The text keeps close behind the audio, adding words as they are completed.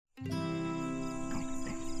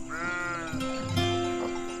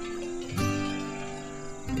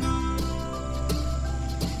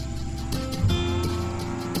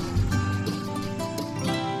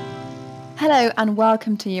Hello and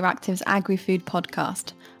welcome to Euractiv's Agri-Food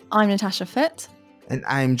podcast. I'm Natasha Foote. And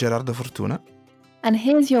I'm Gerardo Fortuna. And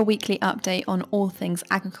here's your weekly update on all things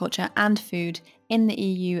agriculture and food in the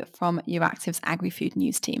EU from Euractiv's Agri-Food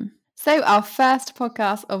news team. So our first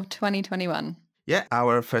podcast of 2021. Yeah,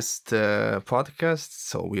 our first podcast.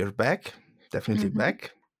 So we are back, definitely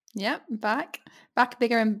back. Yep, back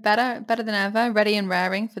bigger and better than ever, ready and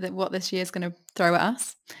raring for what this year's going to throw at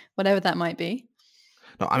us, whatever that might be.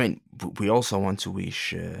 No, I mean, we also want to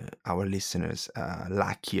wish our listeners a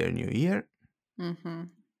luckier new year.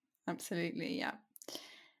 Absolutely, yeah.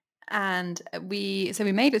 And we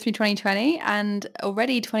made it through 2020, and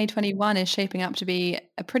already 2021 is shaping up to be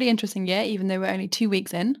a pretty interesting year, even though we're only 2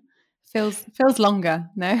 weeks in. Feels longer,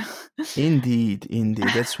 no? Indeed.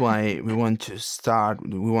 That's why we want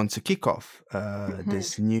to kick off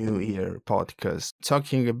this new year podcast,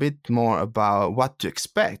 talking a bit more about what to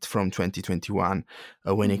expect from 2021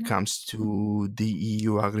 when it comes to the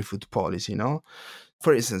EU agri-food policy,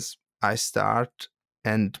 For instance, I start,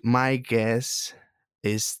 and my guess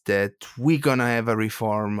is that we're gonna have a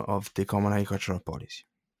reform of the common agricultural policy.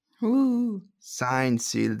 Ooh. Signed,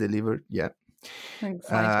 sealed, delivered, yeah.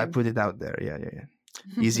 I put it out there, yeah.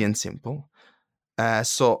 Easy and simple.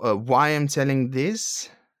 So why I'm telling this?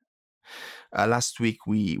 Last week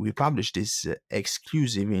we published this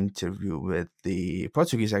exclusive interview with the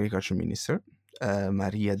Portuguese Agriculture Minister,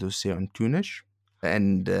 Maria do Céu Antunes,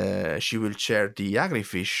 and she will chair the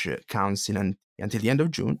Agrifish Council until the end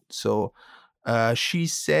of June. So she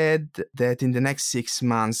said that in the next 6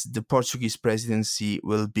 months, the Portuguese presidency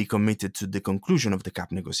will be committed to the conclusion of the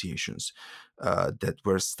CAP negotiations that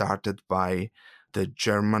were started by the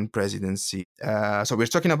German presidency. So we're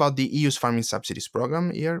talking about the EU's farming subsidies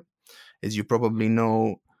program here. As you probably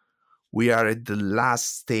know, we are at the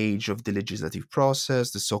last stage of the legislative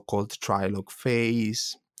process, the so-called trilogue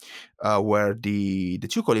phase, where the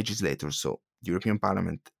two co-legislators, so the European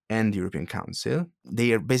Parliament and the European Council,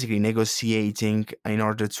 they are basically negotiating in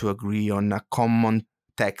order to agree on a common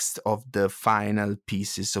text of the final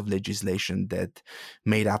pieces of legislation that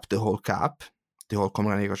made up the whole CAP, the whole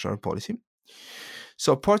Common Agricultural Policy.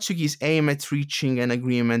 So Portuguese aim at reaching an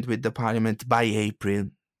agreement with the Parliament by April.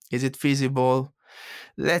 Is it feasible?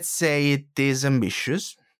 Let's say it is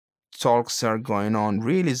ambitious. Talks are going on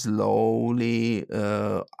really slowly.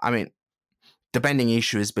 The pending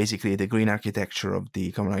issue is basically the green architecture of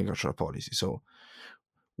the Common Agricultural Policy. So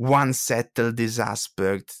once settled this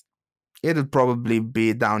aspect, it'll probably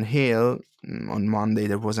be downhill. On Monday,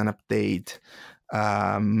 there was an update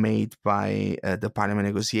made by the Parliament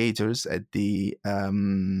negotiators at the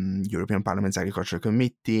European Parliament's Agriculture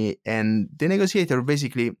Committee. And the negotiator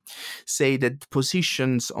basically say that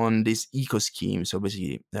positions on this eco scheme, so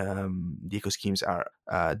basically the eco schemes are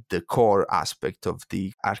the core aspect of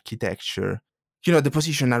the architecture. The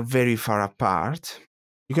positions are very far apart.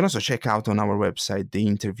 You can also check out on our website the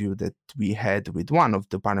interview that we had with one of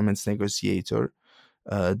the Parliament's negotiator,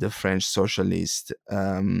 the French socialist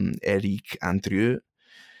Éric Andrieu,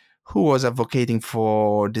 who was advocating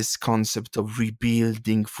for this concept of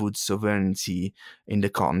rebuilding food sovereignty in the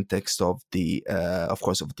context of of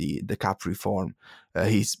course, the CAP reform.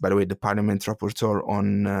 He's, by the way, the Parliament rapporteur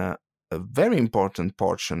on a very important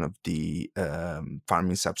portion of the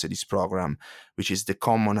farming subsidies program, which is the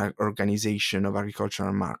Common Organization of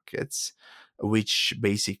Agricultural Markets, which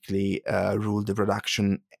basically rule the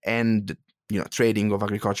production and trading of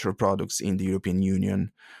agricultural products in the European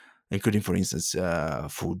Union, including, for instance,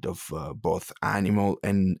 food of both animal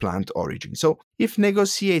and plant origin. So if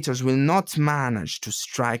negotiators will not manage to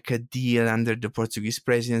strike a deal under the Portuguese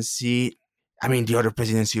presidency, the other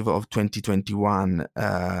presidency of 2021,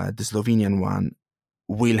 the Slovenian one,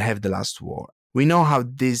 will have the last word. We know how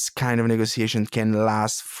this kind of negotiation can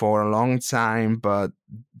last for a long time, but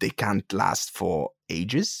they can't last for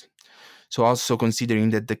ages. So also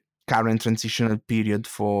considering that the current transitional period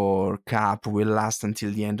for CAP will last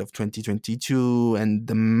until the end of 2022, and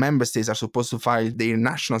the member states are supposed to file their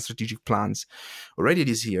national strategic plans already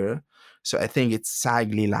this year. So I think it's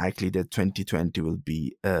highly likely that 2020 will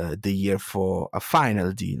be the year for a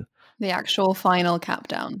final deal. The actual final CAP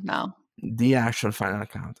down now. The actual final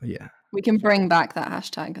count, yeah. We can bring back that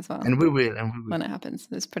hashtag as well. And we will. When it happens.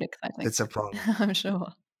 It's pretty exciting. It's a problem. I'm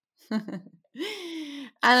sure.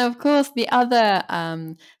 And of course, the other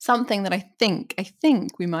something that I think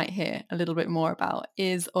we might hear a little bit more about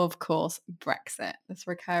is, of course, Brexit, this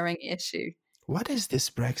recurring issue. What is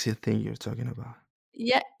this Brexit thing you're talking about?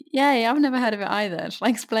 I've never heard of it either. Shall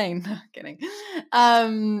I explain? No, kidding.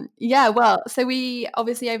 Well, so we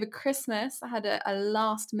obviously over Christmas I had a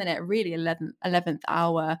last minute, really 11th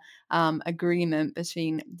hour agreement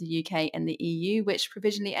between the UK and the EU, which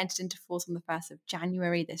provisionally entered into force on the 1st of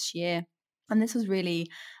January this year. And this was really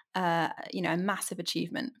a massive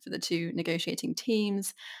achievement for the two negotiating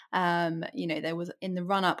teams. There was in the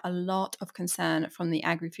run up a lot of concern from the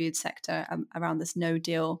agri-food sector around this no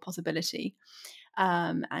deal possibility.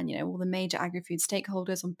 And all the major agri-food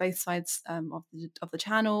stakeholders on both sides of the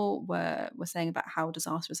channel were saying about how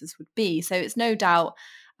disastrous this would be. So it's no doubt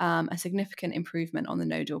a significant improvement on the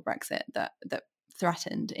no deal Brexit that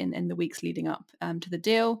threatened in the weeks leading up to the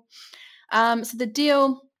deal. So the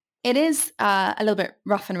deal, it is a little bit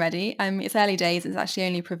rough and ready. It's early days. It's actually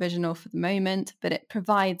only provisional for the moment, but it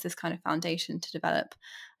provides this kind of foundation to develop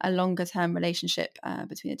a longer term relationship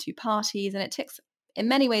between the two parties. And in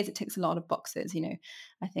many ways, it ticks a lot of boxes.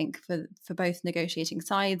 I think for both negotiating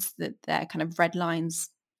sides, that their kind of red lines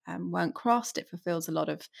weren't crossed. It fulfills a lot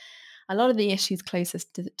of the issues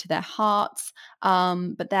closest to their hearts.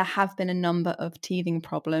 But there have been a number of teething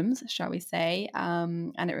problems, shall we say,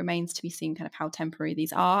 and it remains to be seen kind of how temporary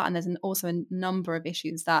these are. And there's also a number of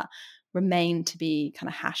issues that remain to be kind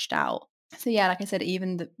of hashed out. So yeah, like I said,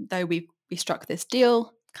 even though we struck this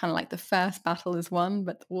deal, kind of like the first battle is won,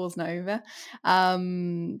 but the war's not over.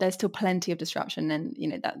 There's still plenty of disruption, and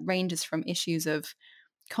that ranges from issues of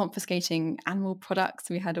confiscating animal products.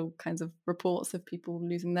 We had all kinds of reports of people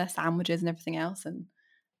losing their sandwiches and everything else. And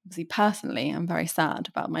obviously, personally, I'm very sad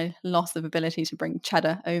about my loss of ability to bring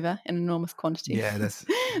cheddar over in enormous quantity. Yeah, that's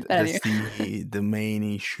anyway. the main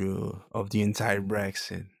issue of the entire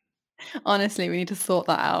Brexit. Honestly, we need to sort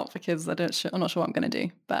that out because I'm not sure what I'm going to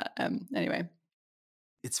do. But anyway.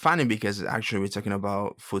 It's funny because actually we're talking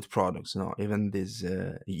about food products, no? Even this,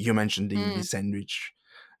 you mentioned the sandwich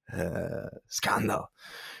scandal,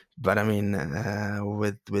 but I mean,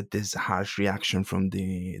 with this harsh reaction from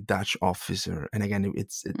the Dutch officer, and again,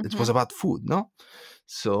 it was about food, no?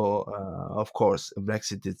 So of course,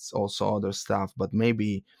 Brexit, it's also other stuff, but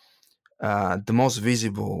maybe the most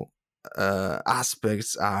visible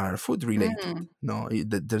aspects are food related. No,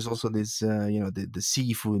 there's also this, the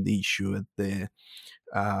seafood issue at the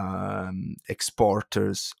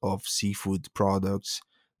exporters of seafood products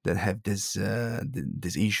that have this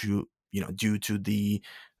issue, due to the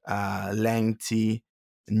lengthy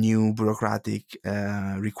new bureaucratic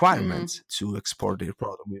requirements to export their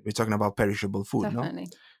product. We're talking about perishable food. Definitely. No,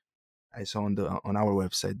 I saw on our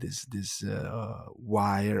website this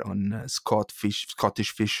wire on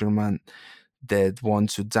Scottish fishermen that want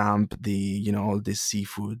to dump all this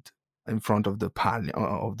seafood in front of the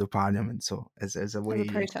parliament, so as a way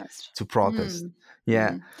to protest.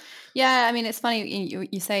 Yeah. I mean, it's funny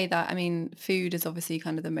you say that. I mean, food is obviously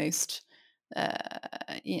kind of the most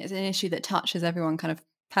it's an issue that touches everyone kind of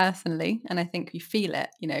personally, and I think you feel it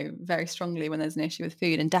very strongly when there's an issue with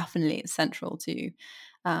food, and definitely it's central to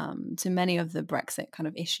many of the Brexit kind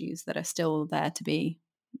of issues that are still there to be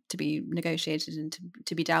negotiated and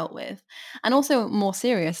to be dealt with. And also more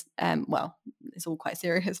serious, well, it's all quite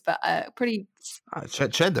serious, but pretty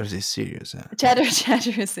cheddar is serious. Cheddar is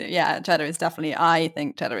cheddar is definitely, I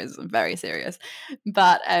think cheddar is very serious,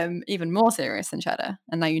 but even more serious than cheddar,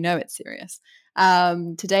 and now it's serious.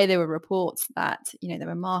 Today there were reports that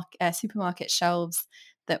there were supermarket shelves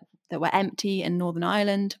that were empty in Northern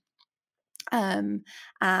Ireland. And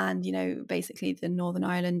basically the Northern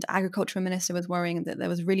Ireland agricultural minister was worrying that there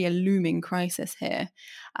was really a looming crisis here,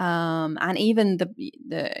 and even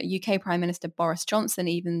the UK Prime Minister Boris Johnson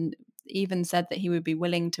even said that he would be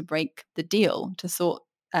willing to break the deal to sort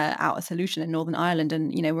out a solution in Northern Ireland.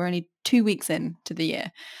 And we're only 2 weeks into the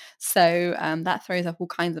year, so that throws up all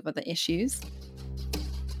kinds of other issues.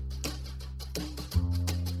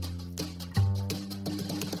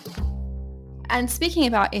 And speaking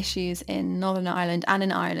about issues in Northern Ireland and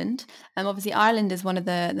in Ireland, obviously Ireland is one of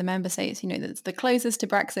the member states, that's the closest to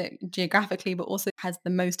Brexit geographically, but also has the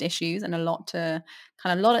most issues and a lot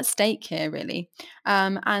at stake here, really.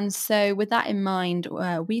 And so with that in mind,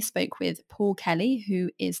 we spoke with Paul Kelly, who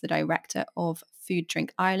is the director of Food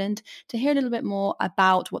Drink Ireland, to hear a little bit more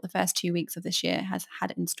about what the first 2 weeks of this year has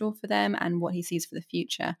had in store for them and what he sees for the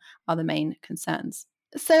future are the main concerns.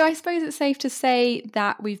 So I suppose it's safe to say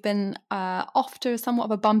that we've been off to somewhat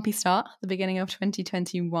of a bumpy start at the beginning of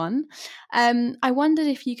 2021. I wondered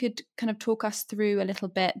if you could kind of talk us through a little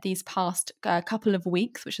bit these past couple of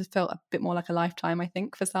weeks, which has felt a bit more like a lifetime, I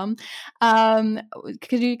think, for some.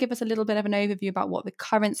 Could you give us a little bit of an overview about what the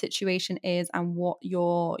current situation is and what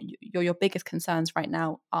your biggest concerns right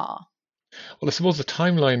now are? Well, I suppose the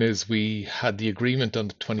timeline is we had the agreement on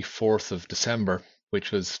the 24th of December,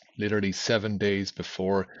 which was literally 7 days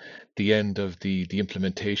before the end of the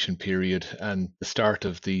implementation period and the start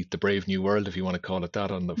of the Brave New World, if you want to call it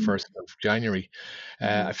that, on the Mm. 1st of January.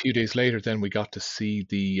 A few days later, then we got to see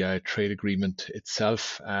the trade agreement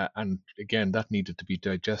itself. And again, that needed to be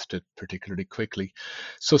digested particularly quickly.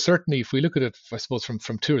 So, certainly, if we look at it, I suppose,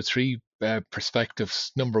 from two or three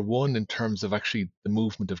perspectives. Number one, in terms of actually the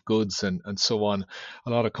movement of goods and so on,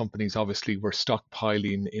 a lot of companies obviously were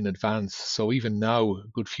stockpiling in advance. So even now, a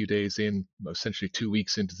good few days in, essentially 2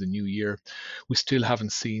 weeks into the new year, we still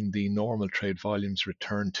haven't seen the normal trade volumes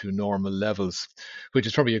return to normal levels, which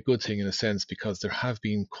is probably a good thing in a sense because there have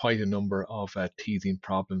been quite a number of teething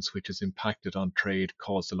problems which has impacted on trade,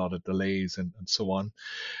 caused a lot of delays and so on.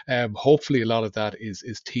 Hopefully, a lot of that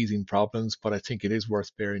is teething problems, but I think it is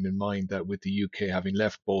worth bearing in mind that with the UK having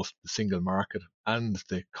left both the single market and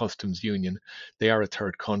the customs union, they are a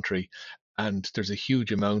third country. And there's a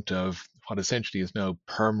huge amount of what essentially is now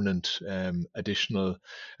permanent additional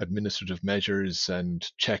administrative measures and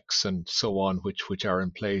checks and so on, which are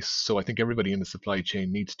in place. So I think everybody in the supply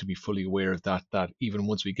chain needs to be fully aware of that. That even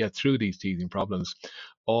once we get through these teething problems,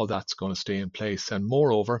 all that's going to stay in place. And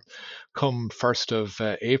moreover, come 1st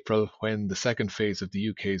of April, when the second phase of the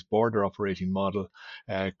UK's border operating model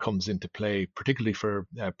comes into play, particularly for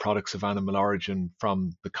products of animal origin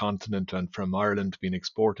from the continent and from Ireland being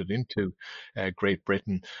exported into Great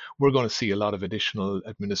Britain, we're going to see a lot of additional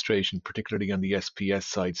administration, particularly on the SPS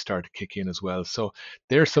side, start to kick in as well. So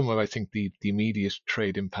there's some of, I think, the immediate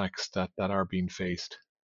trade impacts that are being faced.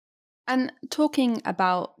 And talking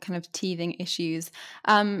about kind of teething issues,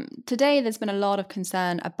 today there's been a lot of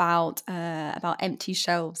concern about empty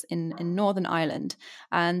shelves in Northern Ireland,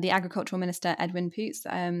 and the agricultural minister Edwin Poots,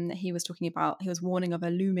 he was warning of a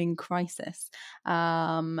looming crisis,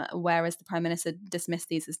 whereas the prime minister dismissed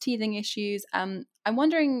these as teething issues. I'm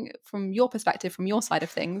wondering, from your perspective, from your side of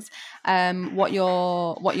things, what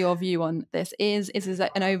your view on this is. Is this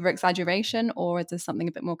an over exaggeration, or is this something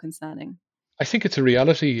a bit more concerning? I think it's a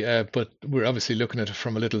reality, but we're obviously looking at it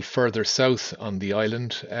from a little further south on the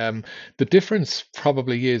island. The difference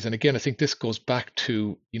probably is, and again, I think this goes back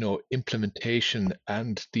to implementation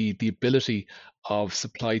and the ability of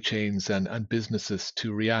supply chains and businesses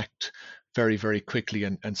to react very, very quickly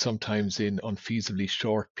and sometimes in unfeasibly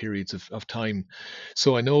short periods of time.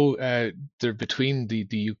 So I know there between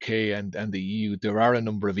the UK and the EU, there are a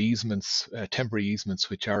number of easements, temporary easements,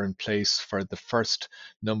 which are in place for the first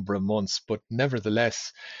number of months. But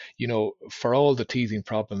nevertheless, for all the teething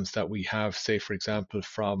problems that we have, say, for example,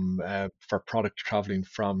 from for product traveling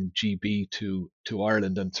from GB to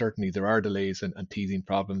Ireland, and certainly there are delays and teething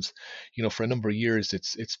problems. For a number of years,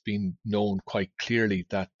 it's been known quite clearly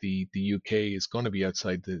that the UK is going to be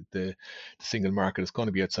outside the single market, is going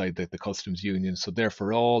to be outside the customs union. So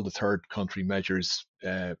therefore, all the third country measures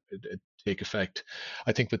take effect.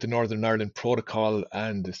 I think with the Northern Ireland Protocol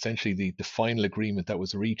and essentially the final agreement that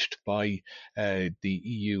was reached by the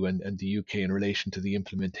EU and the UK in relation to the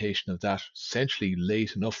implementation of that, essentially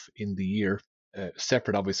late enough in the year,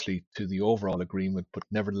 separate obviously to the overall agreement, but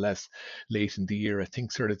nevertheless late in the year. I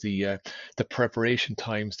think sort of the preparation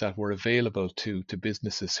times that were available to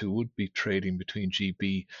businesses who would be trading between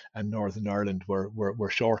GB and Northern Ireland were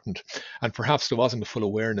shortened, and perhaps there wasn't a full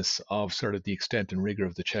awareness of sort of the extent and rigor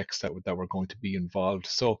of the checks that were going to be involved.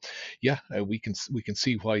 So yeah, we can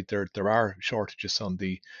see why there are shortages on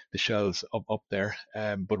the shelves up there.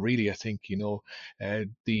 But really, I think the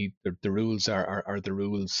rules are the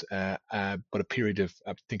rules, but a period of,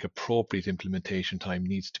 I think, appropriate implementation time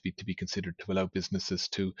needs to be considered to allow businesses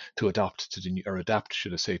to adopt to the new, or adapt,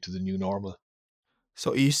 should I say, to the new normal.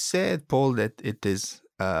 So you said, Paul, that it is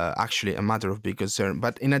actually a matter of big concern.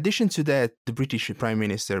 But in addition to that, the British Prime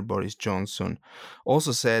Minister Boris Johnson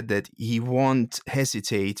also said that he won't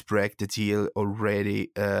hesitate to break the deal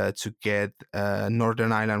already to get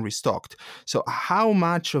Northern Ireland restocked. So how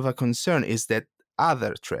much of a concern is that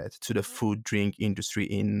other threat to the food drink industry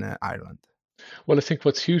in Ireland? Well, I think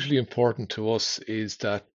what's hugely important to us is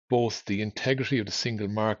that both the integrity of the single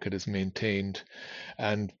market is maintained,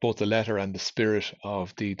 and both the letter and the spirit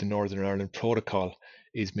of the Northern Ireland Protocol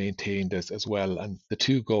is maintained as well. And the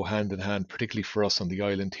two go hand in hand, particularly for us on the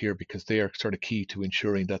island here, because they are sort of key to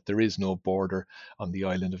ensuring that there is no border on the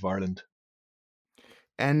island of Ireland.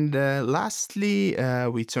 And lastly,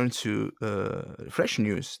 we turn to fresh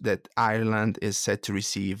news that Ireland is set to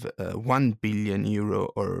receive €1 billion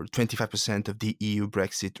or 25% of the EU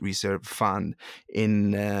Brexit Reserve Fund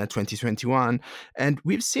in 2021. And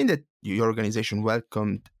we've seen that your organization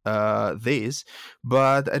welcomed this,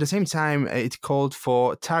 but at the same time, it called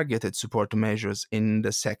for targeted support measures in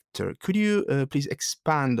the sector. Could you please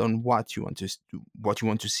expand on what you want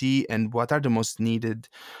to see, and what are the most needed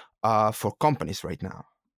for companies right now?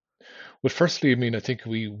 Well, firstly, I mean, I think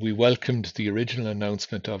we welcomed the original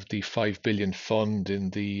announcement of the 5 billion fund in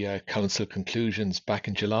the council conclusions back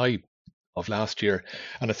in July of last year.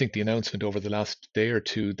 And I think the announcement over the last day or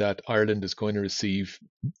two that Ireland is going to receive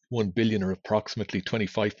 1 billion, or approximately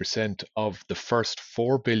 25% of the first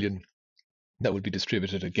 4 billion that will be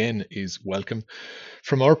distributed, again, is welcome.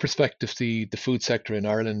 From our perspective, the food sector in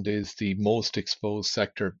Ireland is the most exposed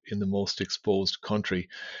sector in the most exposed country.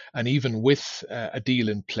 And even with a deal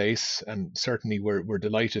in place, and certainly we're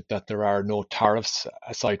delighted that there are no tariffs,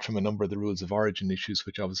 aside from a number of the rules of origin issues,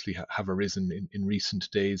 which obviously have arisen in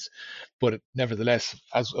recent days. But nevertheless,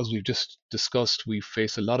 as we've just discussed, we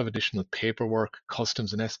face a lot of additional paperwork,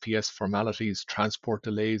 customs and SPS formalities, transport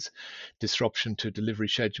delays, disruption to delivery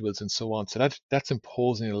schedules, and so on. So that's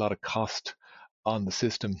imposing a lot of cost on the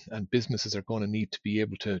system, and businesses are going to need to be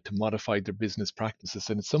able to modify their business practices,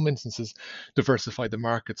 and in some instances diversify the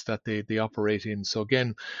markets that they operate in. So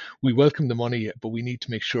again, we welcome the money, but we need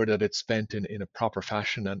to make sure that it's spent in a proper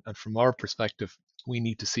fashion, and from our perspective, we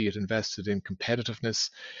need to see it invested in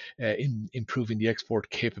competitiveness, in improving the export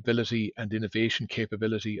capability and innovation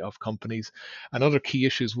capability of companies. And other key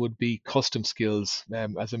issues would be custom skills.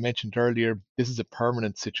 As I mentioned earlier, this is a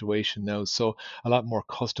permanent situation now, so a lot more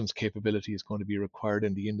customs capability is going to be required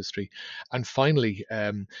in the industry. And finally,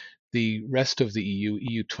 the rest of the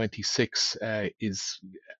EU 26, is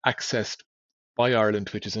accessed by Ireland,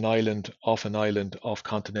 which is an island off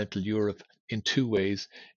continental Europe, in two ways: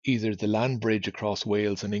 either the land bridge across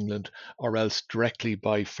Wales and England, or else directly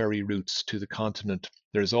by ferry routes to the continent.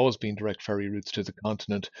 There's always been direct ferry routes to the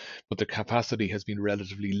continent, but the capacity has been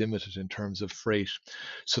relatively limited in terms of freight.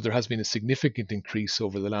 So there has been a significant increase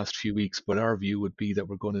over the last few weeks, but our view would be that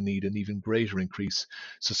we're going to need an even greater increase.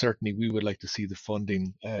 So certainly we would like to see the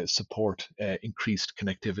funding support increased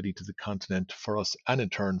connectivity to the continent for us, and in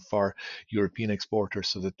turn for European exporters,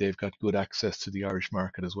 so that they've got good access to the Irish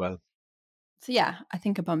market as well. So yeah, I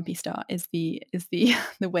think a bumpy start is the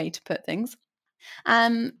the way to put things.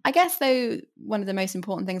 I guess though, one of the most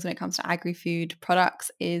important things when it comes to agri-food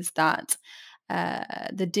products is that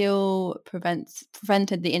the deal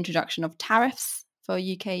prevented the introduction of tariffs for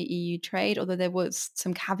UK-EU trade, although there was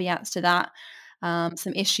some caveats to that.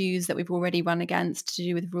 Some issues that we've already run against to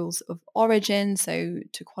do with rules of origin. So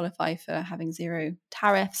to qualify for having zero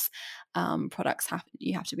tariffs, products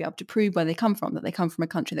you have to be able to prove where they come from, that they come from a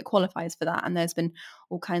country that qualifies for that. And there's been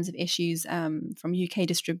all kinds of issues from UK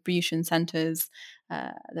distribution centres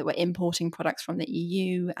that were importing products from the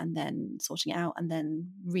EU and then sorting it out and then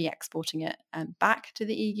re-exporting it back to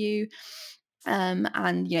the EU.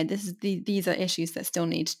 And these are issues that still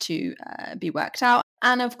need to be worked out.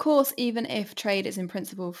 And of course, even if trade is in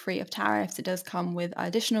principle free of tariffs, it does come with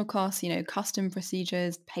additional costs, custom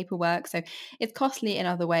procedures, paperwork. So it's costly in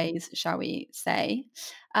other ways, shall we say.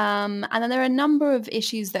 And then there are a number of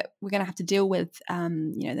issues that we're going to have to deal with.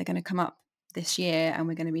 They're going to come up this year, and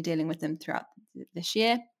we're going to be dealing with them throughout this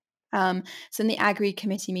year. So in the Agri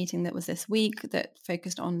Committee meeting that was this week that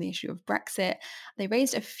focused on the issue of Brexit, they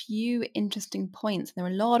raised a few interesting points. There were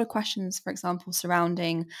a lot of questions, for example,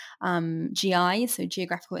 surrounding GI, so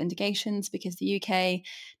geographical indications, because the UK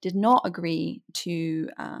did not agree to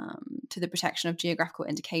the protection of geographical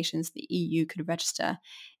indications the EU could register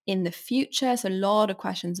in the future. So a lot of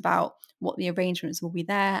questions about what the arrangements will be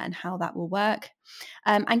there and how that will work.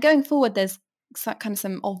 And going forward, there's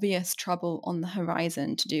some obvious trouble on the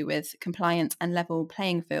horizon to do with compliance and level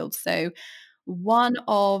playing fields. So one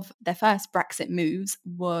of their first Brexit moves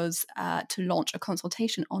was to launch a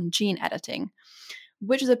consultation on gene editing,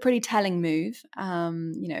 which is a pretty telling move.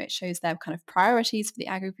 It shows their kind of priorities for the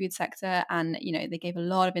agri-food sector, and they gave a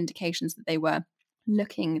lot of indications that they were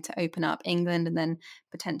looking to open up England and then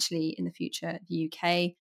potentially in the future the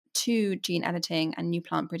UK to gene editing and new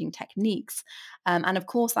plant breeding techniques. And of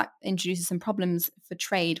course, that introduces some problems for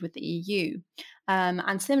trade with the EU.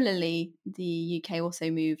 And similarly, the UK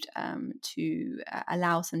also moved to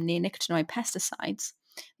allow some neonicotinoid pesticides,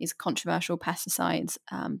 these controversial pesticides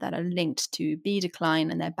that are linked to bee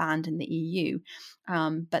decline, and they're banned in the EU.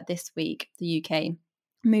 But this week, the UK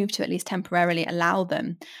move to at least temporarily allow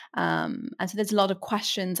them. And so there's a lot of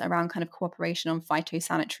questions around kind of cooperation on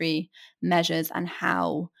phytosanitary measures and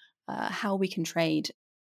how we can trade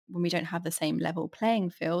when we don't have the same level playing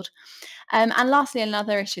field. And lastly,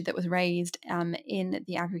 another issue that was raised in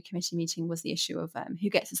the Agri Committee meeting was the issue of who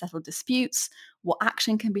gets to settle disputes, what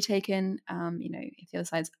action can be taken, if the other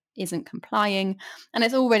side isn't complying. And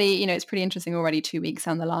it's already, it's pretty interesting already 2 weeks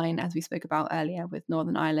down the line, as we spoke about earlier with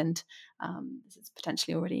Northern Ireland. This is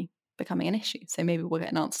potentially already becoming an issue. So maybe we'll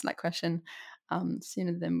get an answer to that question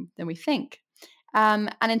sooner than we think.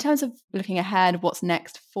 And in terms of looking ahead, what's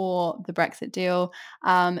next for the Brexit deal?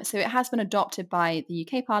 So it has been adopted by the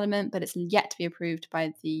UK Parliament, but it's yet to be approved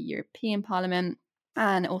by the European Parliament,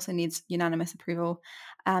 and also needs unanimous approval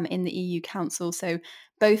in the EU Council. So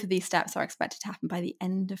both of these steps are expected to happen by the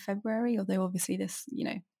end of February, although obviously this,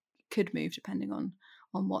 could move depending on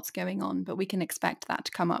what's going on. But we can expect that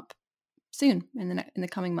to come up soon in the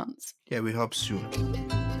coming months. Yeah, we hope soon.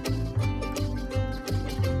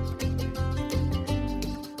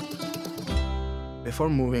 Before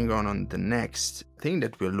moving on the next thing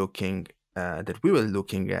that we were looking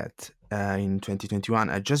at in 2021,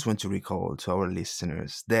 I just want to recall to our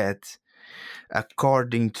listeners that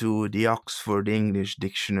according to the Oxford English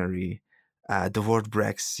Dictionary, the word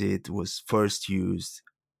Brexit was first used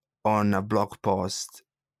on a blog post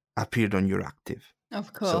appeared on Euractiv.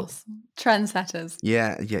 Of course. So, trendsetters.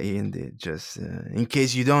 Yeah, indeed. Just in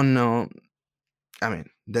case you don't know, I mean,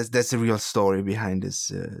 that's a real story behind this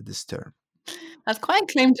term. That's quite a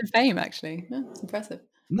claim to fame, actually. Yeah, it's impressive.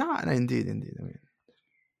 No, indeed. I mean,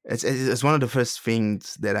 it's one of the first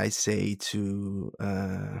things that I say to.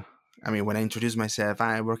 When I introduce myself,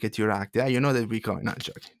 I work at Euractiv. Yeah, you know that we call. Not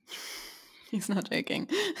joking. He's not joking.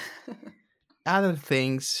 Other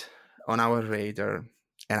things on our radar,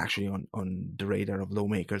 and actually on the radar of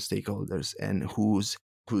lawmakers, stakeholders, and who's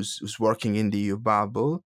working in the EU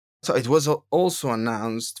bubble. So it was also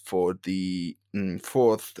announced for the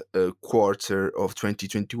fourth quarter of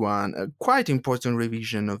 2021, a quite important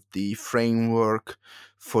revision of the framework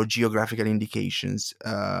for geographical indications,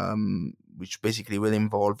 which basically will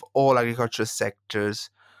involve all agricultural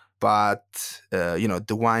sectors, but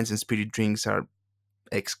the wines and spirit drinks are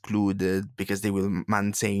excluded because they will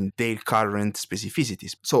maintain their current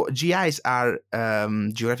specificities. So GIs are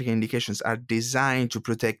geographical indications are designed to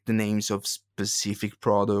protect the names of specific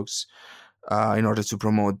products in order to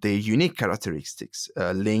promote their unique characteristics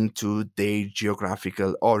linked to their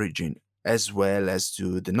geographical origin, as well as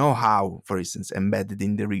to the know-how, for instance, embedded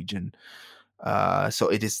in the region. So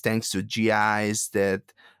it is thanks to GIs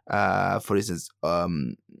that for instance,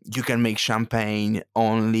 you can make champagne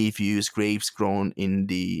only if you use grapes grown in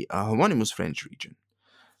the homonymous French region.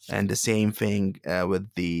 And the same thing with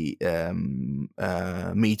the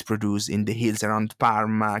meat produced in the hills around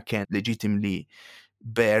Parma can legitimately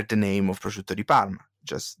bear the name of prosciutto di Parma,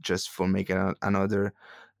 just for making another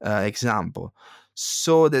example.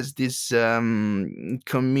 So there's this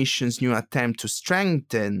Commission's new attempt to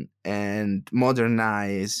strengthen and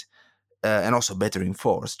modernize and also better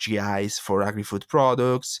enforce GIs for agri-food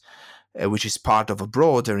products, which is part of a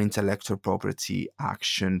broader intellectual property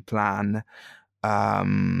action plan,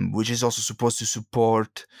 which is also supposed to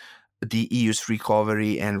support the EU's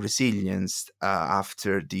recovery and resilience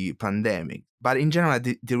after the pandemic. But in general,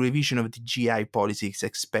 the revision of the GI policy is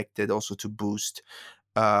expected also to boost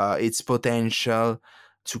its potential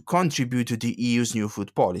to contribute to the EU's new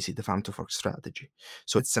food policy, the Farm to Fork strategy.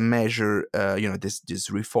 So it's a measure,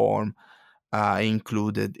 this reform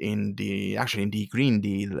included in the Green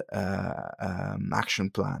Deal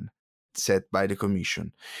action plan set by the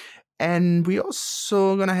Commission. And we're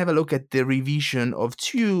also going to have a look at the revision of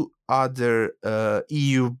two other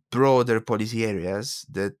EU broader policy areas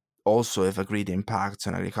that also have a great impact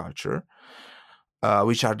on agriculture,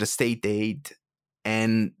 which are the state aid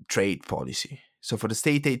and trade policy. So for the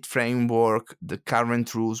state aid framework, the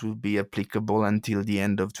current rules will be applicable until the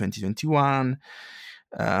end of 2021.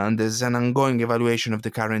 And there's an ongoing evaluation of the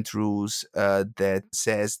current rules that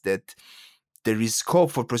says that there is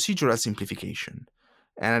scope for procedural simplification.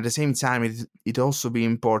 And at the same time, it also be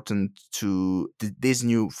important to this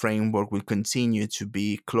new framework will continue to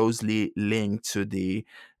be closely linked to the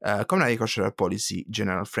Common Agricultural Policy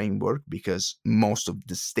General Framework, because most of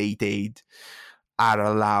the state aid are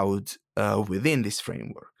allowed within this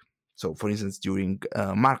framework. So, for instance, during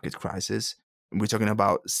market crisis, we're talking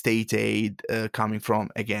about state aid coming from,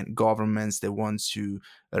 again, governments that want to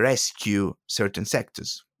rescue certain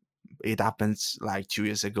sectors. It happens like 2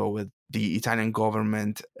 years ago with the Italian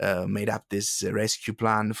government made up this rescue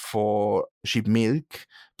plan for sheep milk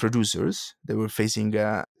producers. They were facing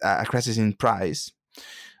a crisis in price.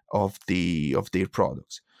 of their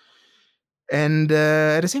products. And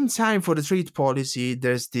at the same time, for the trade policy,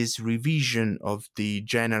 there's this revision of the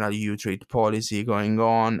general EU trade policy going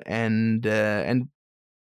on, and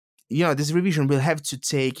this revision will have to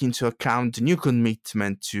take into account the new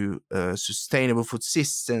commitment to sustainable food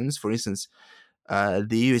systems. For instance, the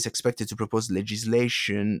EU is expected to propose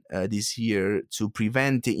legislation this year to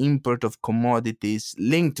prevent the import of commodities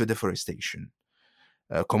linked to deforestation,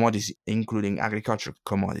 commodities including agricultural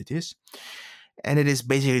commodities. And it is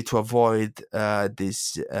basically to avoid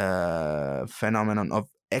this phenomenon of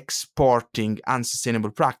exporting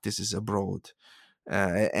unsustainable practices abroad.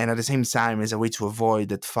 And at the same time, as a way to avoid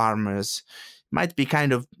that farmers might be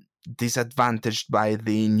kind of disadvantaged by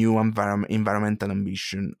the new environmental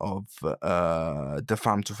ambition of the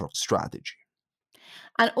farm to fork strategy.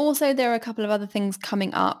 And also there are a couple of other things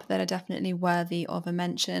coming up that are definitely worthy of a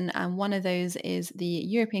mention. And one of those is the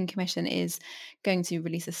European Commission is going to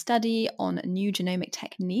release a study on new genomic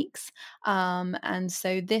techniques. And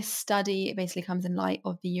so this study basically comes in light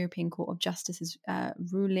of the European Court of Justice's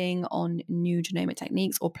ruling on new genomic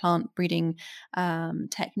techniques or plant breeding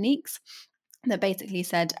techniques, that basically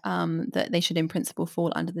said that they should in principle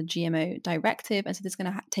fall under the GMO directive. And so this is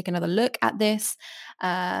going to take another look at this.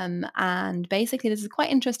 And basically this is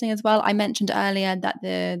quite interesting as well. I mentioned earlier that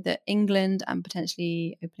the England and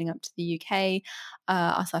potentially opening up to the UK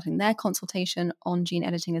are starting their consultation on gene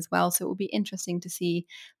editing as well. So it will be interesting to see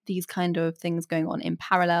these kind of things going on in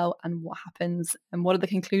parallel and what happens and what are the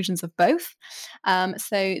conclusions of both.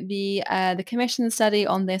 So the Commission study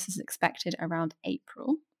on this is expected around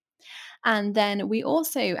April. And then we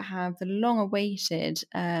also have the long-awaited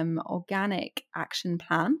organic action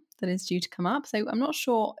plan that is due to come up. So I'm not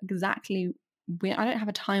sure exactly, I don't have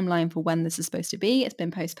a timeline for when this is supposed to be. It's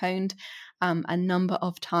been postponed a number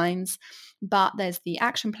of times. But there's the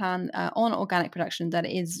action plan on organic production that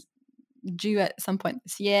is due at some point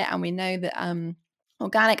this year. And we know that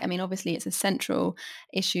organic, I mean, obviously it's a central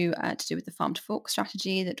issue to do with the farm to fork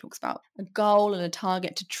strategy that talks about a goal and a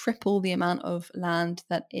target to triple the amount of land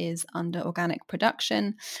that is under organic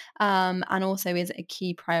production, and also is a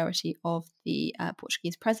key priority of the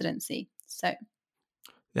Portuguese presidency. So.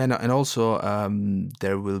 Yeah, no, and also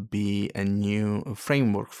there will be a new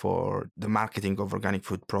framework for the marketing of organic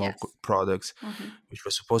food products, which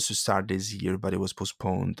was supposed to start this year, but it was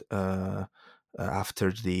postponed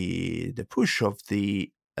after the push of the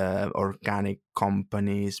organic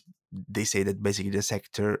companies. They say that basically the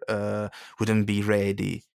sector wouldn't be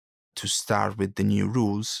ready to start with the new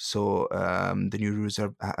rules. So the new rules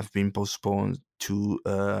have been postponed to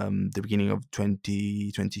the beginning of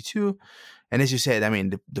 2022. And as you said, I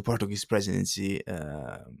mean, the Portuguese presidency,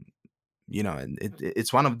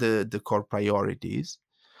 it's one of the core priorities.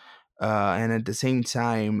 And at the same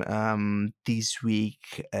time, this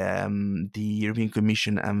week, the European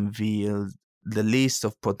Commission unveiled the list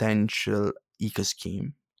of potential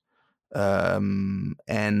eco-scheme. And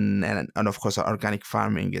of course, organic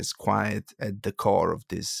farming is quite at the core of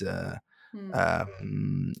this.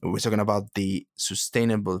 We're talking about the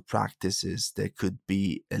sustainable practices that could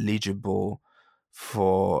be eligible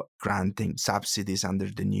for granting subsidies under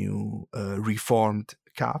the new reformed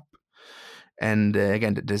CAP. And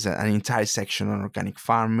again, there's an entire section on organic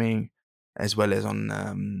farming as well as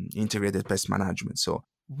on integrated pest management. So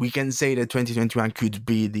we can say that 2021 could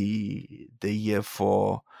be the year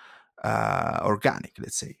for organic,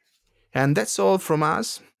 let's say. And that's all from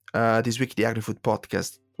us. This week, the AgriFood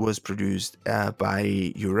podcast was produced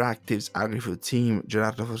by Euractiv's AgriFood team,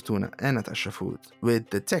 Gerardo Fortuna and Natasha Food,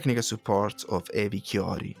 with the technical support of Evi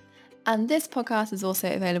Chiori. And this podcast is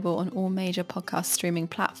also available on all major podcast streaming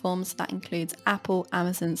platforms. That includes Apple,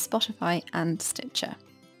 Amazon, Spotify, and Stitcher.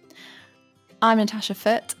 I'm Natasha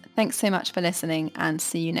Foote. Thanks so much for listening, and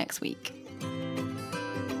see you next week.